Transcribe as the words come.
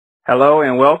Hello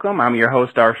and welcome. I'm your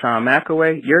host, Darshawn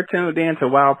McAway. You're tuned in to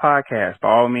WOW Podcast. By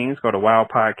all means, go to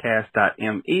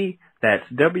wowpodcast.me. That's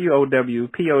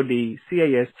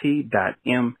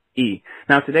WOWPODCAST.me.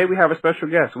 Now, today we have a special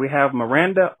guest. We have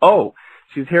Miranda O.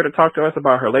 She's here to talk to us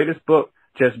about her latest book,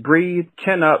 Just Breathe,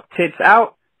 Chin Up, Tits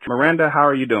Out. Miranda, how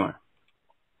are you doing?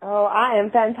 Oh, I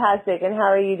am fantastic. And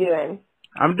how are you doing?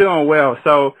 I'm doing well.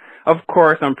 So, of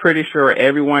course, I'm pretty sure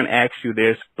everyone asks you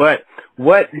this, but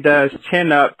what does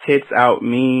Chin Up, Tits Out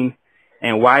mean,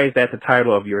 and why is that the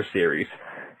title of your series?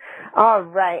 All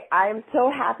right. I'm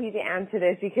so happy to answer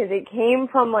this because it came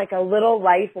from like a little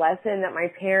life lesson that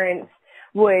my parents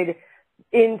would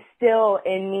instill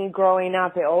in me growing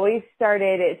up. It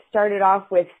started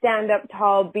off with stand up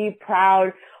tall, be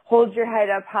proud, hold your head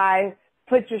up high,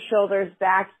 put your shoulders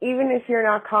back. Even if you're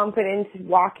not confident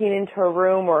walking into a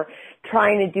room or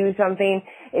trying to do something,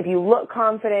 if you look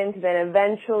confident, then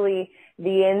eventually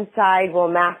the inside will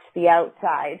match the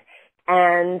outside.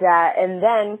 And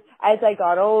then as I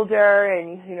got older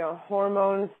and,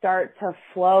 hormones start to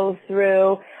flow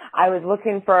through, I was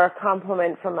looking for a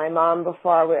compliment from my mom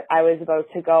before I was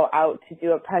about to go out to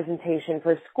do a presentation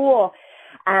for school.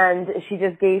 And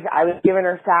I was giving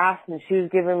her sass and she was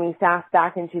giving me sass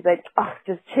back, and she's like, oh,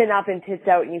 just chin up and tits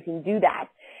out and you can do that.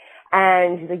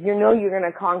 And she's like, you're going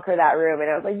to conquer that room. And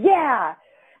I was like, yeah.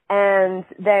 And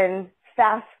then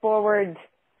fast forward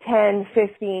 10,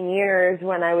 15 years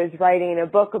when I was writing a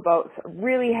book about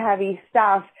really heavy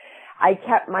stuff,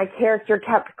 my character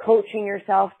kept coaching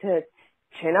herself to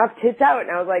chin up, tits out.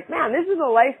 And I was like, man, this is a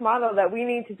life model that we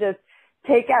need to just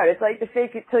take out. It's like the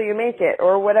fake it till you make it,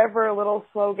 or whatever little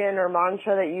slogan or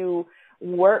mantra that you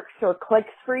works or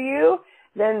clicks for you.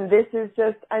 Then this is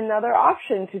just another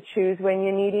option to choose when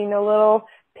you're needing a little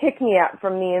pick-me-up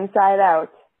from the inside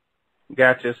out.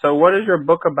 Gotcha. So what is your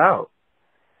book about?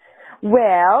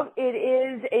 Well,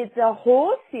 it's a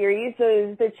whole series. So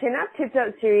it's the Chin Up, Tits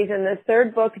Out series, and the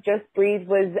third book, Just Breathe,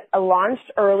 was launched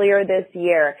earlier this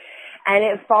year. And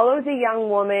it follows a young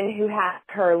woman who has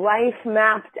her life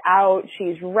mapped out.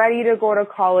 She's ready to go to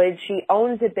college. She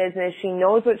owns a business. She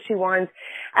knows what she wants.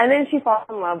 And then she falls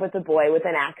in love with a boy with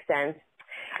an accent.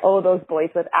 Oh, those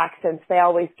boys with accents, they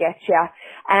always get you.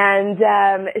 And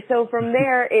so from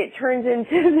there, it turns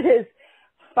into this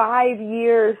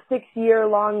 6-year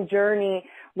long journey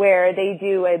where they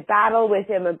do a battle with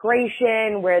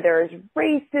immigration, where there's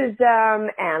racism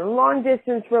and long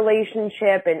distance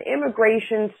relationship and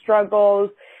immigration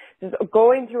struggles, just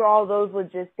going through all those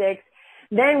logistics.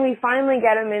 Then we finally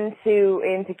get them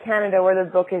into Canada where the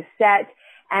book is set,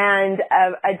 and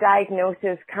a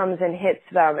diagnosis comes and hits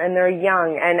them, and they're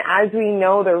young. And as we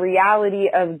know, the reality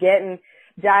of getting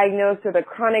diagnosed with a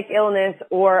chronic illness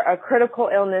or a critical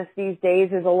illness these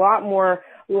days is a lot more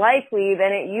likely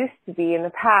than it used to be in the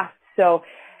past. So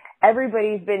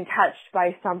everybody's been touched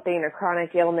by something, a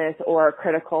chronic illness or a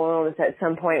critical illness at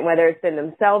some point, whether it's been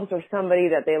themselves or somebody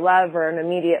that they love or an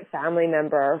immediate family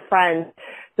member or friend.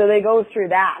 So they go through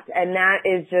that, and that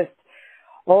is just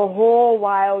a whole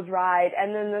wild ride.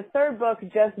 And then the third book,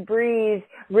 Just Breathe,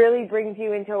 really brings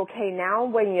you into, okay, now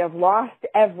when you've lost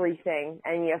everything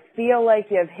and you feel like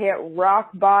you've hit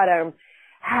rock bottom,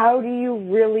 how do you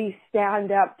really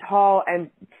stand up tall and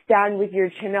stand with your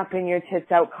chin up and your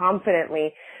tits out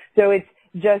confidently? So it's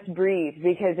Just Breathe,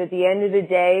 because at the end of the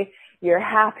day, your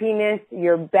happiness,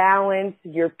 your balance,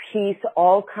 your peace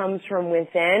all comes from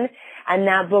within. And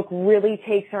that book really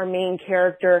takes our main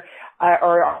character,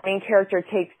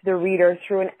 takes the reader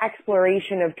through an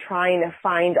exploration of trying to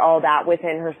find all that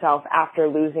within herself after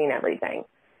losing everything.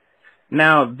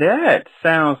 Now, that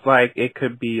sounds like it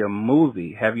could be a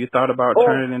movie. Have you thought about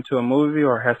turning it into a movie,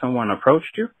 or has someone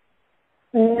approached you?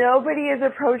 Nobody has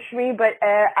approached me, but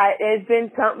it's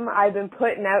been something I've been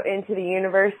putting out into the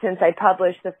universe since I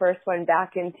published the first one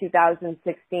back in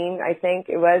 2016, I think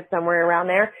it was, somewhere around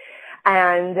there.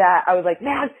 And I was like,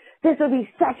 man, this will be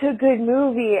such a good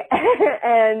movie.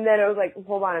 And then I was like,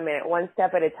 hold on a minute, one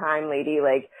step at a time, lady.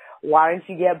 Like, why don't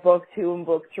you get book 2 and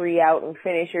book 3 out and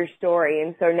finish your story?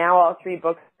 And so now all 3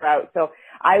 books are out. So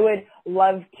I would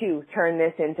love to turn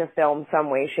this into film some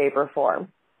way, shape, or form.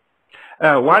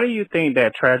 Why do you think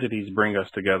that tragedies bring us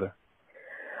together?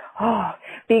 Oh,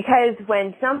 because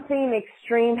when something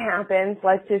extreme happens,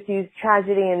 let's just use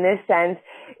tragedy in this sense,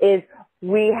 is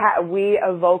we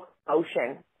evoke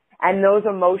emotion. And those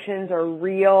emotions are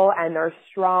real and they're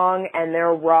strong and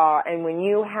they're raw. And when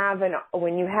you have an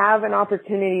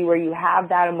opportunity where you have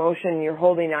that emotion, you're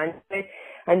holding on to it,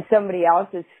 and somebody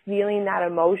else is feeling that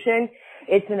emotion,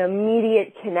 it's an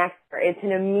immediate connector. It's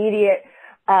an immediate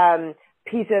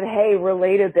piece of, hey,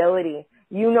 relatability.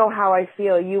 You know how I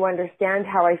feel. You understand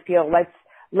how I feel.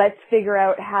 Let's figure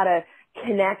out how to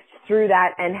connect through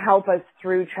that and help us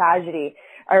through tragedy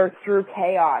or through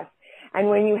chaos. And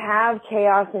when you have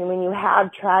chaos and when you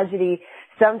have tragedy,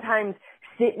 sometimes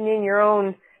sitting in your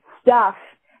own stuff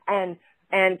and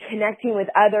connecting with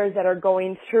others that are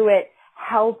going through it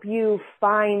help you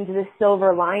find the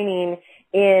silver lining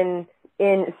in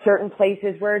certain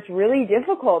places where it's really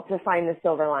difficult to find the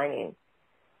silver lining.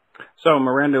 So,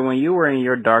 Miranda, when you were in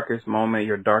your darkest moment,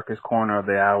 your darkest corner of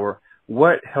the hour,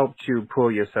 what helped you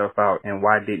pull yourself out, and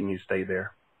why didn't you stay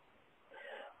there?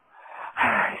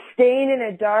 Staying in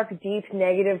a dark, deep,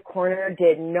 negative corner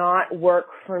did not work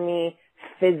for me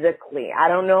physically. I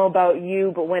don't know about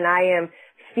you, but when I am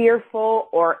fearful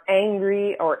or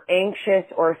angry or anxious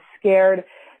or scared,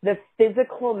 the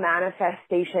physical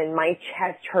manifestation, my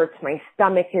chest hurts, my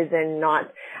stomach is in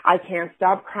knots, I can't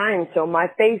stop crying, so my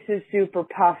face is super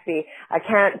puffy, I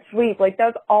can't sleep. Like,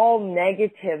 that's all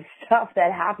negative stuff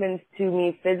that happens to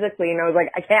me physically, and I was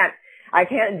like, I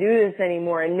can't do this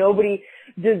anymore, and nobody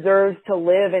deserves to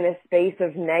live in a space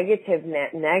of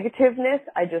negativeness.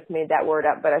 I just made that word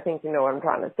up, but I think you know what I'm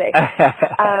trying to say.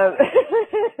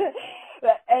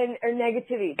 Or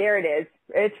negativity. There it is.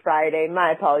 It's Friday.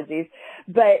 My apologies.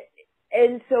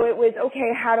 And so it was,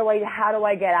 okay, how do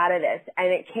I get out of this? And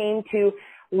it came to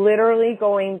literally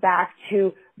going back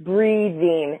to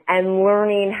breathing and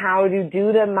learning how to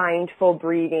do the mindful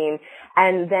breathing,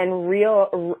 and then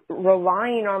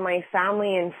relying on my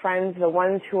family and friends, the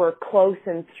ones who are close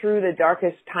and through the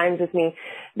darkest times with me.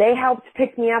 They helped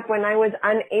pick me up when I was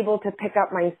unable to pick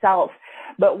up myself.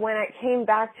 But when it came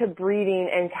back to breathing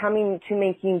and coming to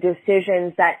making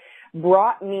decisions that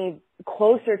brought me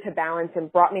closer to balance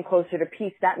and brought me closer to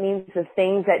peace, that means the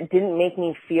things that didn't make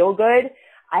me feel good,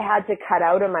 I had to cut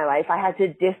out of my life. I had to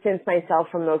distance myself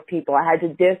from those people. I had to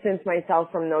distance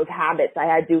myself from those habits. I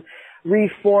had to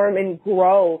reform and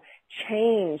grow,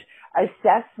 change,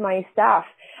 assess my stuff.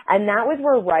 And that was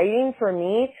where writing for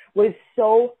me was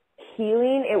so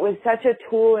healing. It was such a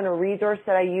tool and a resource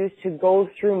that I used to go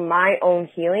through my own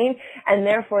healing. And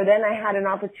therefore then I had an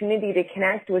opportunity to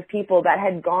connect with people that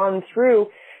had gone through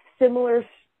similar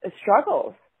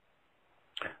struggles.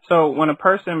 So when a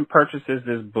person purchases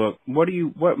this book,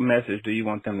 what message do you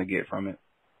want them to get from it?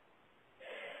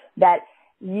 That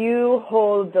you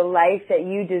hold the life that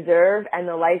you deserve and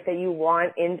the life that you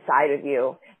want inside of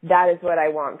you. That is what I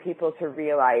want people to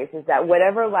realize, is that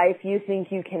whatever life you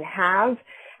think you can have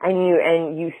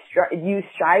and you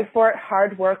strive for it,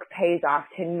 hard work pays off.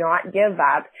 To not give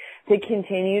up, to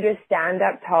continue to stand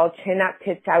up tall, chin up,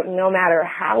 tits out, no matter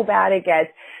how bad it gets,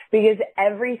 because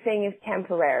everything is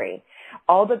temporary.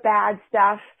 All the bad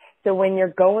stuff. So when you're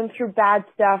going through bad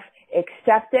stuff,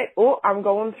 accept it. Oh, I'm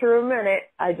going through a minute.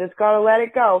 I just got to let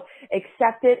it go.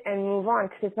 Accept it and move on,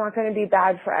 because it's not going to be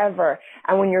bad forever.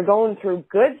 And when you're going through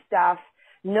good stuff,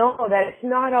 know that it's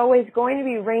not always going to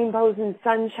be rainbows and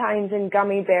sunshines and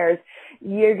gummy bears.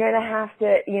 You're going to have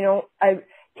to,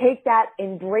 take that,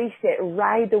 embrace it,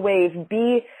 ride the wave,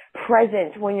 be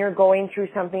present when you're going through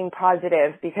something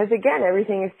positive, because again,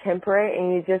 everything is temporary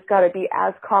and you just got to be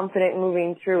as confident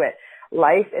moving through it.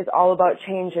 Life is all about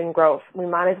change and growth. We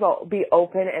might as well be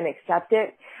open and accept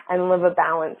it and live a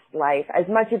balanced life as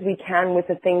much as we can with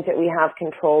the things that we have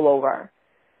control over.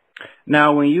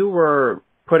 Now, when you were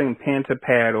putting pen to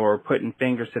pad or putting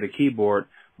fingers to the keyboard,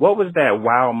 what was that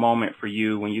wow moment for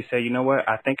you when you say, you know what,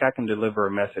 I think I can deliver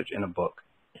a message in a book?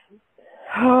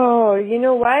 Oh, you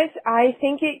know what? I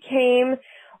think it came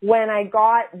when I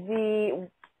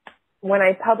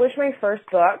published my first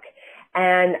book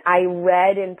and I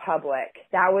read in public.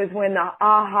 That was when the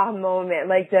aha moment,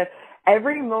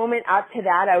 every moment up to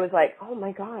that, I was like, oh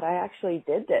my God, I actually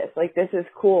did this. This is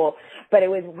cool. But it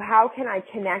was, how can I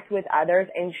connect with others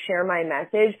and share my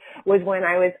message, was when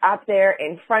I was up there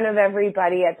in front of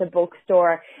everybody at the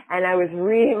bookstore and I was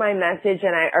reading my message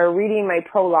or reading my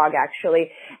prologue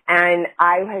actually. And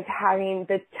I was having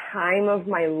the time of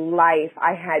my life.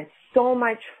 I had so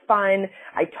much fun.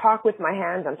 I talk with my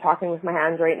hands. I'm talking with my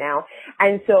hands right now.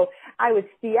 And so I was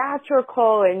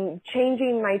theatrical and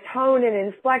changing my tone and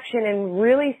inflection and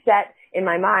really set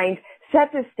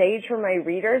the stage for my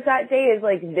readers that day is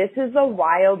this is a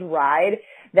wild ride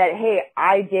that, hey,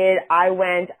 I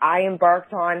went, I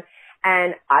embarked on,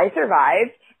 and I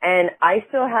survived. And I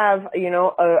still have,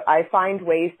 I find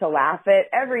ways to laugh at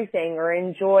everything or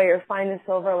enjoy or find the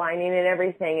silver lining in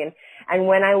everything. And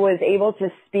when I was able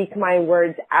to speak my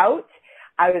words out,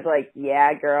 I was like,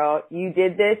 yeah, girl, you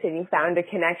did this and you found a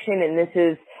connection, and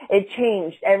it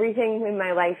changed. Everything in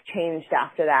my life changed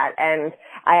after that. And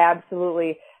I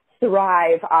absolutely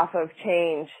thrive off of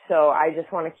change. So I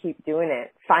just want to keep doing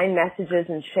it. Find messages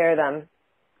and share them.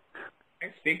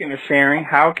 Speaking of sharing,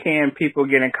 how can people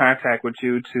get in contact with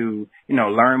you to,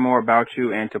 learn more about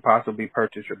you and to possibly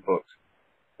purchase your books?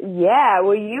 Yeah,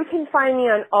 well, you can find me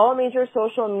on all major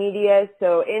social media,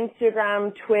 so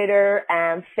Instagram, Twitter,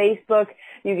 and Facebook.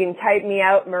 You can type me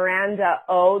out, Miranda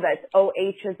O, that's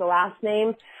O-H is the last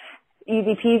name,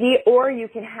 easy peasy, or you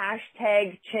can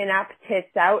hashtag chin up,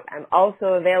 tits out. I'm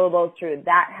also available through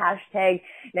that hashtag.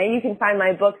 Now you can find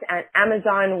my books on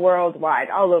Amazon worldwide,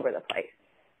 all over the place.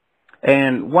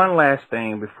 And one last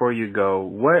thing before you go,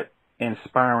 what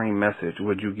inspiring message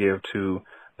would you give to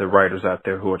the writers out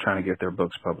there who are trying to get their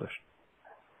books published?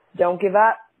 Don't give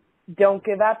up. Don't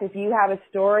give up. If you have a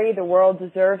story, the world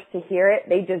deserves to hear it.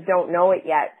 They just don't know it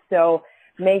yet. So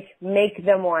make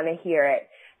them want to hear it,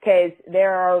 because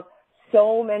there are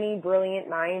so many brilliant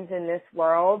minds in this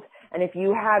world. And if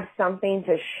you have something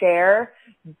to share,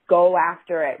 go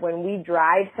after it. When we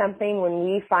drive something, when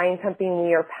we find something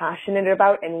we are passionate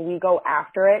about and we go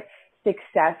after it,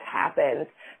 success happens.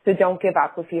 So don't give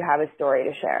up if you have a story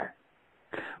to share.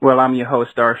 Well, I'm your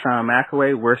host, Darshawn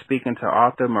McAway. We're speaking to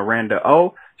author Miranda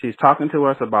O. She's talking to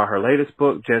us about her latest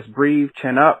book, Just Breathe,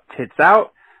 Chin Up, Tits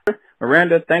Out.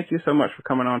 Miranda, thank you so much for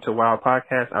coming on to Wild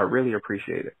Podcast. I really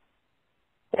appreciate it.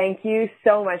 Thank you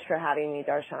so much for having me,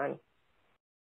 Darshawn.